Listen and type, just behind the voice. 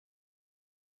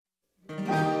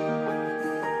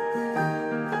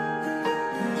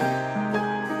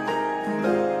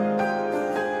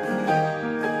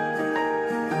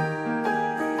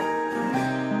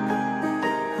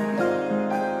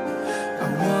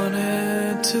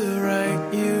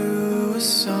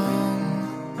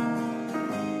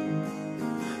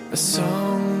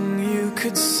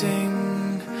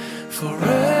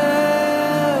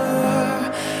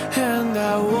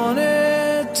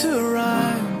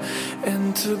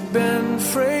to bend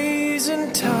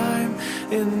phrasing time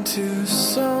into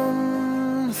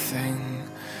something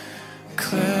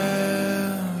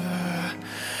clever,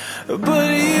 but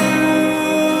you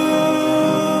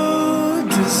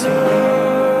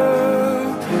deserve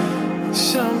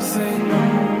something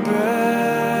better.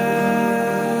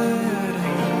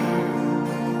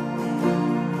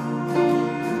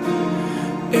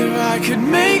 If I could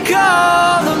make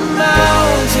all the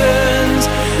mountains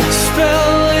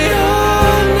spell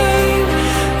your name,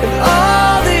 and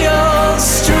all the old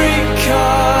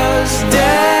streetcars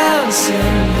dance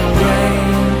in the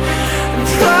rain, and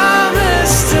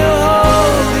promise to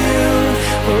hold you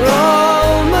for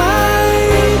all my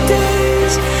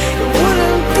days, it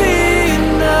wouldn't be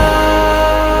enough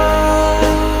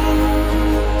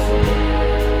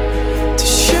to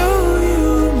show you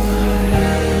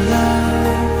my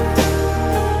life.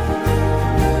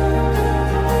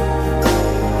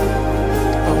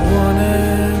 I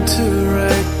wanted to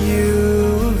write you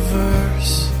a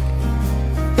verse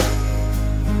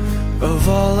of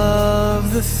all of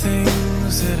the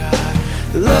things that I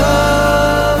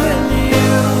love in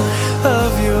you,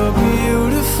 of your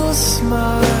beautiful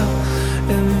smile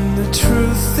and the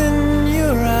truth in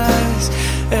your eyes,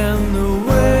 and the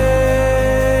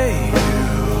way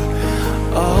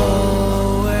you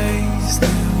always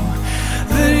knew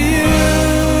that you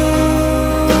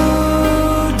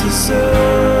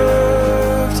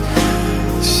deserved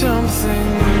something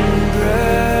better.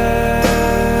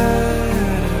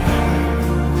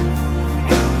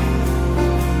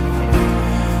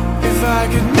 If I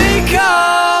could make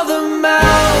all the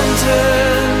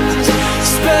mountains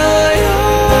spell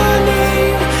your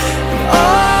name, and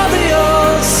all the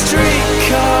old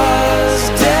streetcars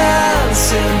dance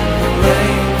in the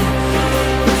rain,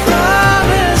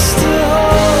 promise to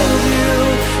hold you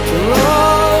for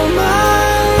all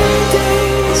my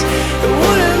days, it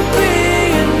wouldn't be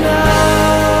enough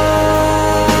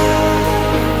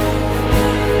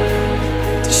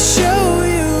to show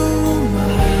you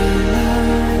my life.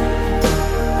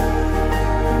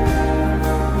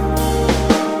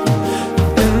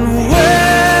 And when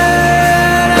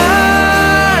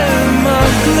I'm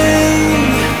ugly,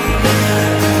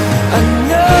 I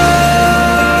know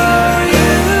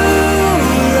you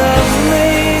love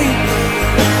me,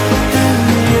 and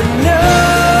you know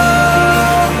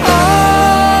all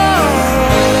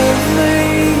of me,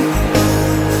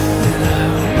 and I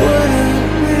wouldn't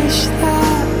wish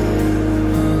that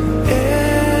on anyone.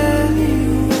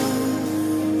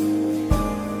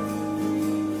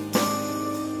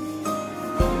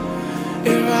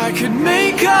 If I could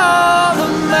make all the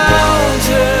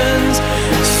mountains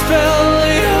spell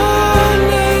your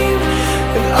name,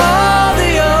 and all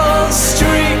the old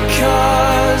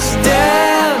streetcars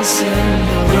dance in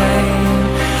the rain,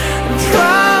 and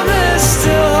promise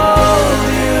to hold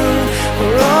you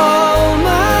for all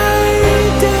my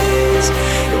days,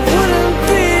 it wouldn't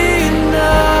be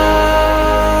enough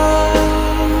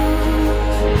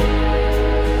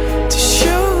to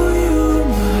show you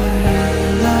my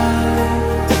life.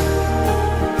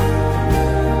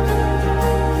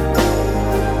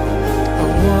 I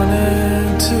wanted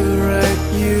to write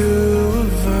you a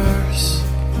verse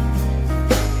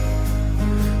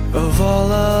of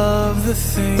all of the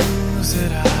things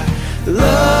that I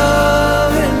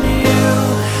love in you,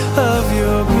 of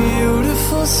your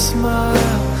beautiful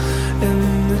smile and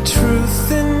the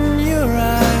truth in your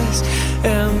eyes,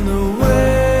 and the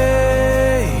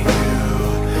way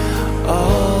you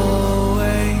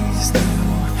always knew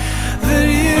that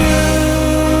you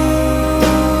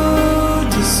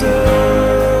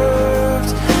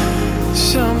deserved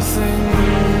something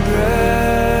better.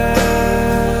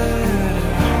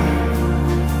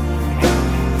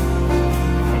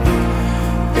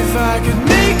 If I could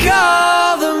make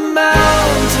all the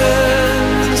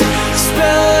mountains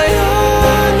spell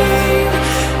your name,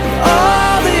 and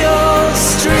all the old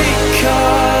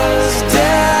streetcars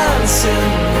dance in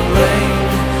the rain,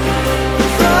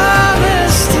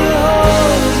 promise to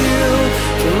hold you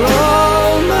for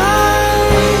all my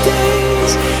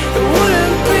days, it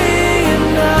wouldn't be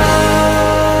enough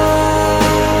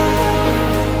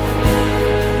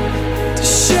to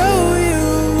show you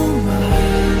my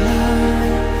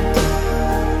life.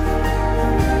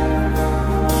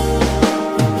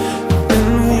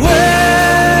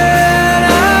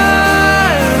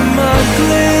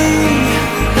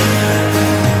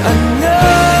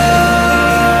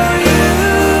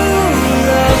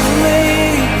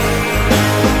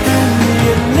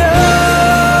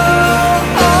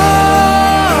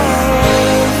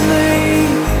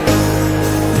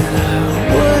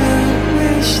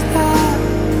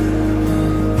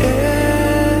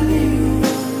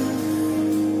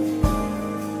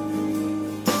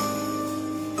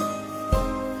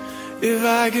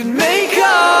 I could make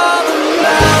up